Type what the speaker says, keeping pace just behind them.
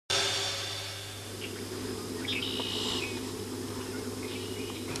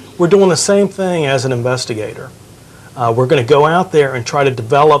We're doing the same thing as an investigator. We're going to go out there and try to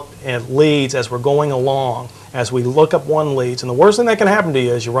develop leads as we're going along, as we look up one leads. And the worst thing that can happen to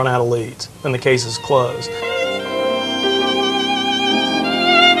you is you run out of leads and the case is closed.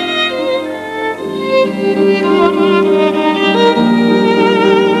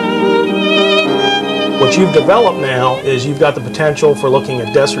 What you've developed now is you've got the potential for looking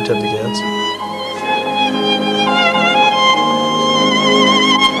at death certificates.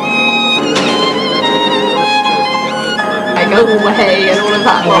 I go away and all of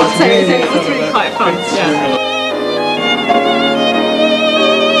that lot, so it was really quite fun. Yeah.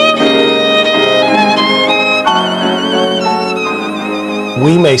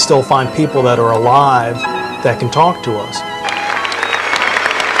 We may still find people that are alive that can talk to us.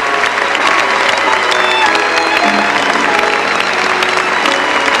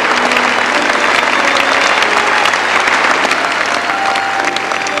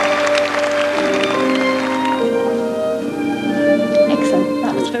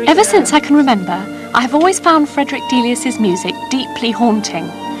 Ever since I can remember, I have always found Frederick Delius's music deeply haunting,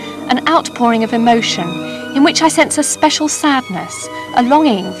 an outpouring of emotion in which I sense a special sadness, a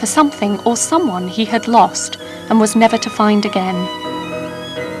longing for something or someone he had lost and was never to find again.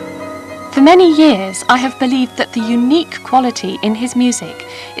 For many years, I have believed that the unique quality in his music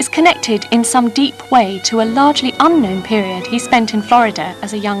is connected in some deep way to a largely unknown period he spent in Florida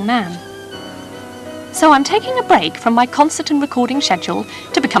as a young man. So I'm taking a break from my concert and recording schedule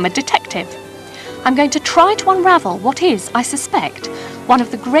to become a detective. I'm going to try to unravel what is, I suspect, one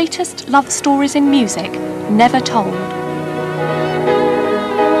of the greatest love stories in music never told.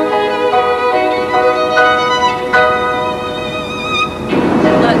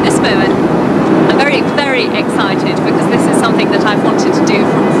 At this moment, I'm very, very excited because this is something that I've wanted to do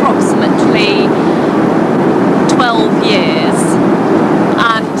for approximately 12 years.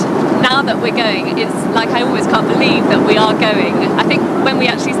 And now that we're going, it's like I always can't believe that we are going. I think when we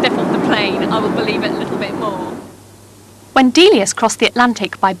actually step off the plane, I will believe it a little bit more. When Delius crossed the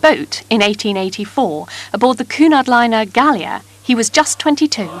Atlantic by boat in 1884 aboard the Cunard liner Gallia, he was just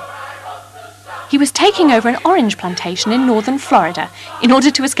 22. He was taking over an orange plantation in northern Florida in order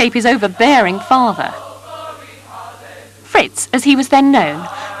to escape his overbearing father. Fritz, as he was then known,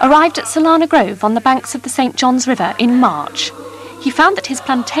 arrived at Solana Grove on the banks of the St. Johns River in March. He found that his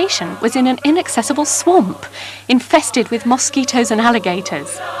plantation was in an inaccessible swamp, infested with mosquitoes and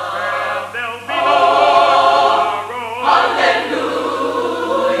alligators.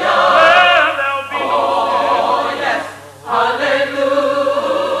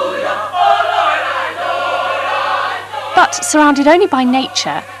 But surrounded only by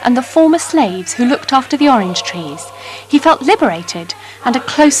nature and the former slaves who looked after the orange trees, he felt liberated and a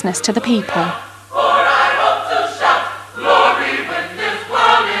closeness to the people.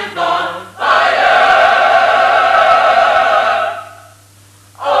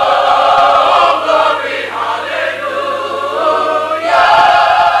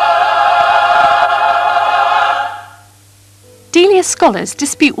 Delius scholars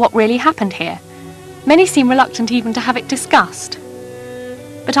dispute what really happened here. Many seem reluctant even to have it discussed.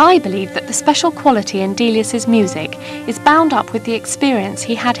 But I believe that the special quality in Delius's music is bound up with the experience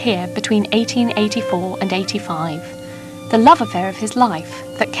he had here between 1884 and 85, the love affair of his life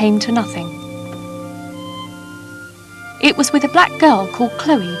that came to nothing. It was with a black girl called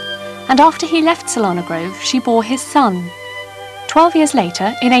Chloe, and after he left Solana Grove, she bore his son. 12 years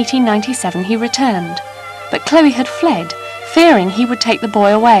later, in 1897, he returned, but Chloe had fled, fearing he would take the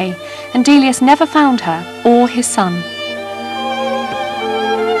boy away, and Delius never found her or his son.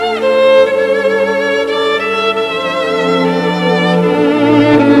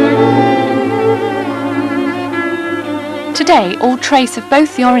 Today, all trace of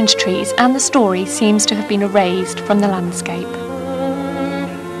both the orange trees and the story seems to have been erased from the landscape.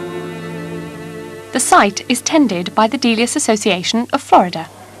 The site is tended by the Delius Association of Florida.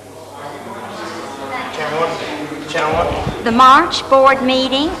 The March Board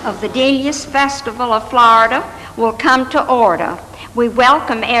meeting of the Delius Festival of Florida will come to order. We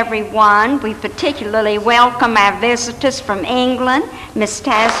welcome everyone. We particularly welcome our visitors from England, Miss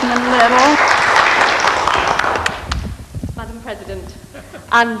Tasmin Little. Madam President,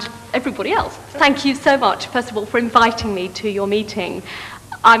 and everybody else, thank you so much, first of all, for inviting me to your meeting.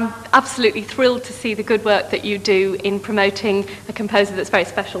 I'm absolutely thrilled to see the good work that you do in promoting a composer that's very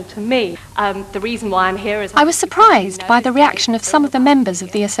special to me. The reason why I'm here is... I was surprised by the reaction of some of the members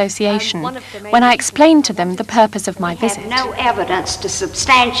of the association when I explained to them the purpose of my visit. We have no evidence to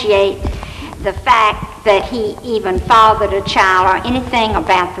substantiate the fact that he even fathered a child or anything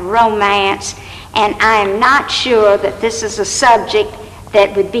about the romance, and I am not sure that this is a subject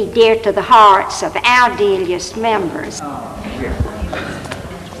that would be dear to the hearts of our Delius members.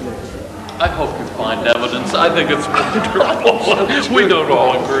 I hope you find evidence. I think it's wonderful. We don't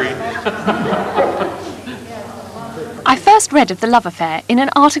all agree. I first read of the love affair in an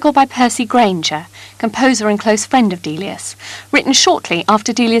article by Percy Grainger, composer and close friend of Delius, written shortly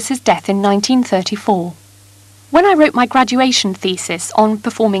after Delius's death in 1934. When I wrote my graduation thesis on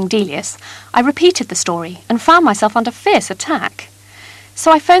performing Delius, I repeated the story and found myself under fierce attack.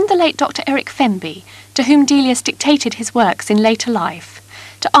 So I phoned the late Dr. Eric Fenby, to whom Delius dictated his works in later life,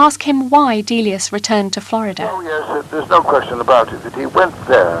 to ask him why Delius returned to Florida. Oh yes, there's no question about it, that he went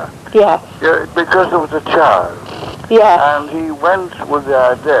there. Yes. Yeah, because there was a child. Yes. And he went with the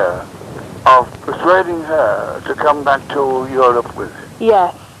idea of persuading her to come back to Europe with him.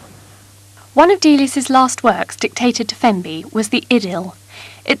 Yes. One of Delius's last works dictated to Fenby was the Idyll.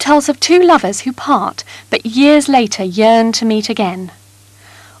 It tells of two lovers who part, but years later yearn to meet again.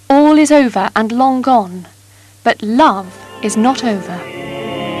 All is over and long gone, but love is not over.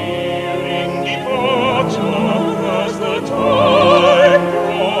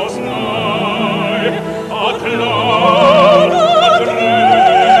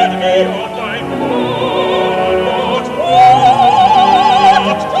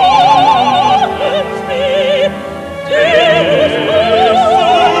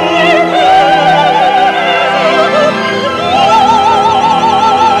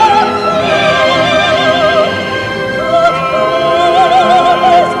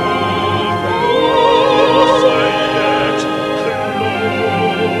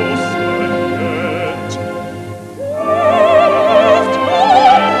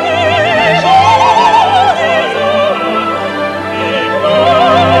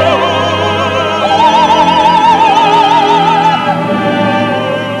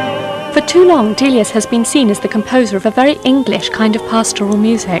 Delius has been seen as the composer of a very English kind of pastoral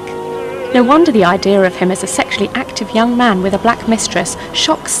music. No wonder the idea of him as a sexually active young man with a black mistress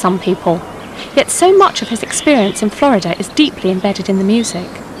shocks some people. Yet so much of his experience in Florida is deeply embedded in the music.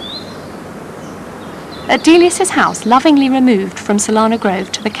 At Delius's house, lovingly removed from Solana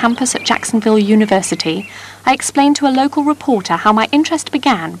Grove to the campus at Jacksonville University, I explained to a local reporter how my interest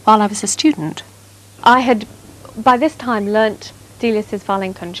began while I was a student. I had, by this time, learnt Delius's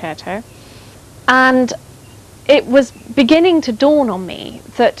violin concerto, and it was beginning to dawn on me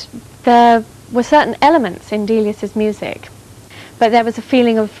that there were certain elements in Delius's music, but there was a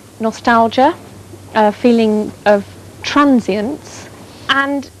feeling of nostalgia, a feeling of transience,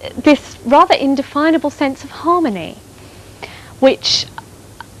 and this rather indefinable sense of harmony, which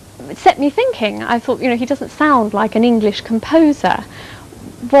set me thinking. I thought, he doesn't sound like an English composer.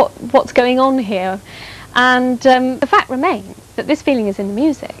 What's going on here? And the fact remains that this feeling is in the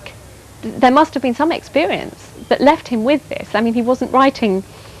music. There must have been some experience that left him with this. I mean, he wasn't writing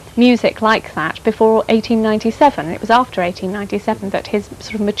music like that before 1897. It was after 1897 that his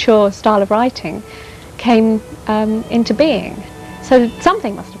sort of mature style of writing came into being. So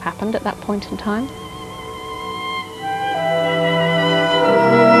something must have happened at that point in time.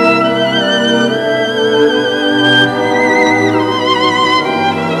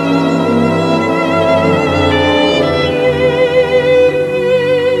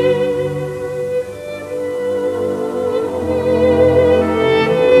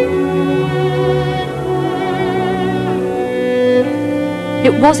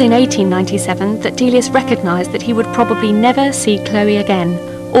 It was in 1897 that Delius recognised that he would probably never see Chloe again,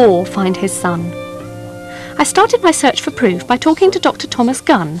 or find his son. I started my search for proof by talking to Dr. Thomas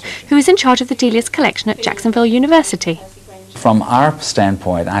Gunn, who is in charge of the Delius collection at Jacksonville University. From our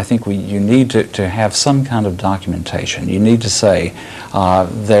standpoint, I think you need to have some kind of documentation. You need to say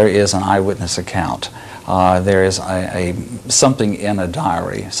there is an eyewitness account, there is something in a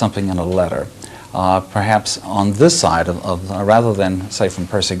diary, something in a letter. Perhaps on this side of rather than, say, from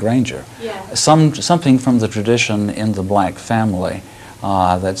Percy Grainger, yeah. Something from the tradition in the black family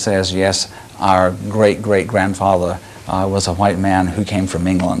that says, yes, our great-great-grandfather was a white man who came from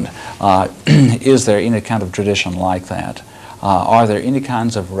England. Is there any kind of tradition like that? Are there any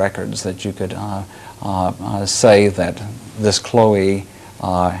kinds of records that you could say that this Chloe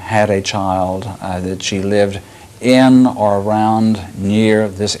had a child, that she lived in or around near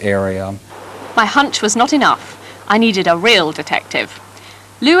this area? My hunch was not enough. I needed a real detective.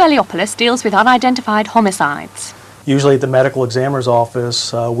 Lou Eliopoulos deals with unidentified homicides. Usually at the medical examiner's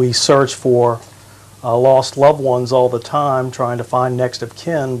office, we search for lost loved ones all the time, trying to find next of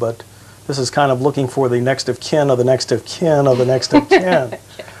kin, but this is kind of looking for the next of kin of the next of kin of the next of kin.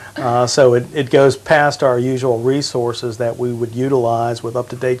 So it goes past our usual resources that we would utilize with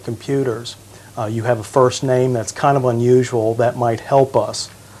up-to-date computers. you have a first name that's kind of unusual, that might help us.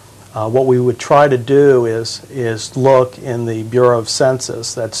 What we would try to do is look in the Bureau of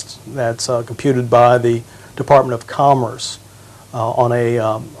Census that's computed by the Department of Commerce on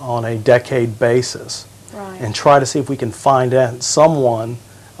a decade basis, Right. and try to see if we can find out someone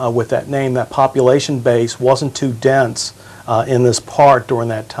with that name. That population base wasn't too dense in this part during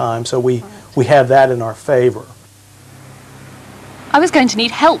that time, so we have that in our favor. I was going to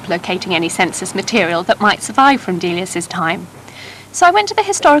need help locating any census material that might survive from Delius's time. So I went to the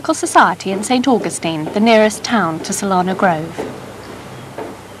Historical Society in St. Augustine, the nearest town to Solana Grove.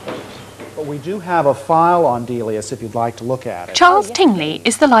 But we do have a file on Delius if you'd like to look at it. Charles Tingley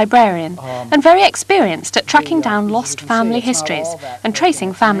is the librarian and very experienced at tracking down lost family histories and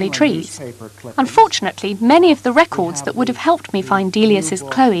tracing family trees. Unfortunately, many of the records that would have helped me find Delius's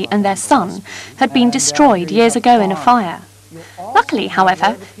Chloe and their son had been destroyed years ago in a fire. Luckily,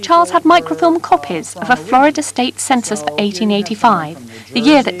 however, Charles had microfilm copies of a Florida state census for 1885, the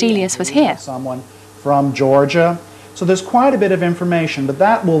year that Delius was here. Someone from Georgia. So there's quite a bit of information, but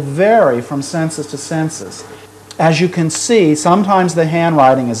that will vary from census to census. As you can see, sometimes the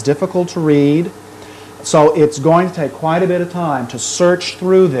handwriting is difficult to read, so it's going to take quite a bit of time to search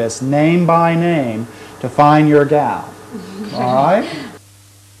through this name by name to find your gal. All right?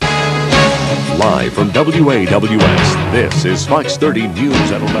 Live from WAWS, this is Fox 30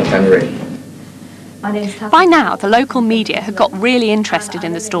 News at 11. By now, the local media had got really interested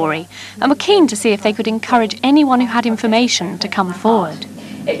in the story and were keen to see if they could encourage anyone who had information to come forward.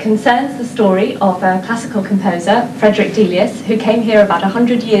 It concerns the story of a classical composer, Frederick Delius, who came here about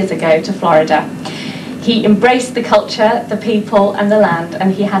 100 years ago to Florida. He embraced the culture, the people and the land,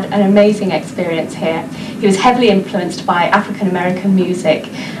 and he had an amazing experience here. He was heavily influenced by African American music,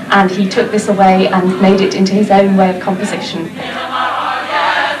 and he took this away and made it into his own way of composition.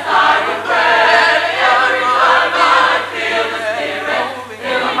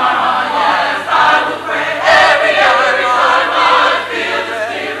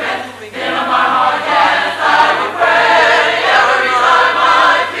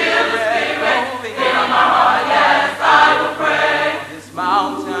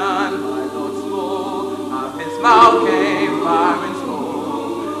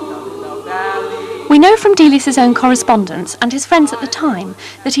 We know from Delius's own correspondence and his friends at the time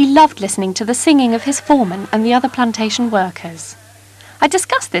that he loved listening to the singing of his foreman and the other plantation workers. I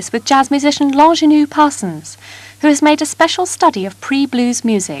discussed this with jazz musician L'Ingenue Parsons, who has made a special study of pre-blues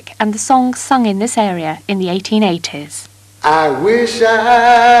music and the songs sung in this area in the 1880s. I wish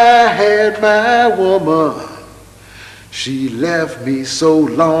I had my woman. She left me so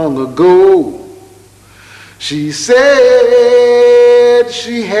long ago. She said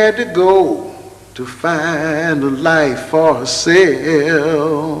she had to go to find a life for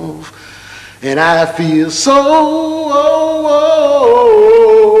herself. And I feel so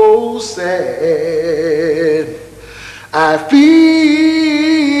sad. I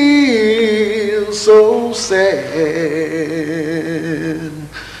feel so sad.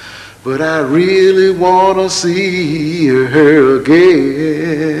 But I really want to see her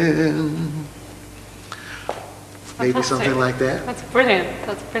again. Maybe something like that. That's brilliant.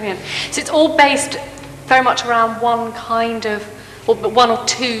 That's brilliant. So it's all based very much around one kind of, or one or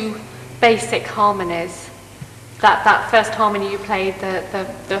two basic harmonies. That first harmony you played,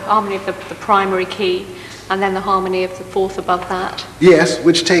 the harmony of the primary key, and then the harmony of the fourth above that. Yes,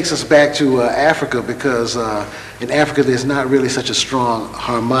 which takes us back to Africa, because in Africa there's not really such a strong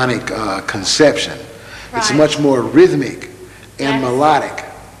harmonic conception. Right. It's much more rhythmic and melodic.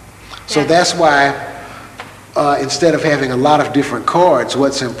 So that's why instead of having a lot of different chords,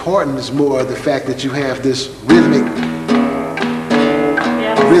 what's important is more the fact that you have this rhythmic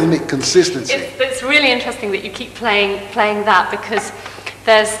consistency. It's really interesting that you keep playing that, because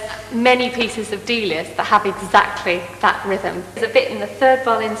there's many pieces of Delius that have exactly that rhythm. There's a bit in the third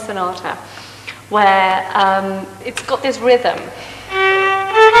violin sonata where it's got this rhythm.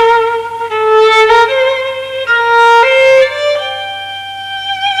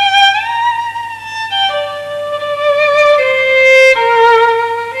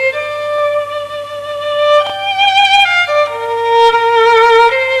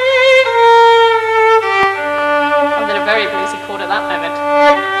 Very bluesy chord at that moment,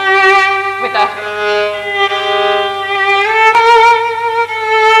 with a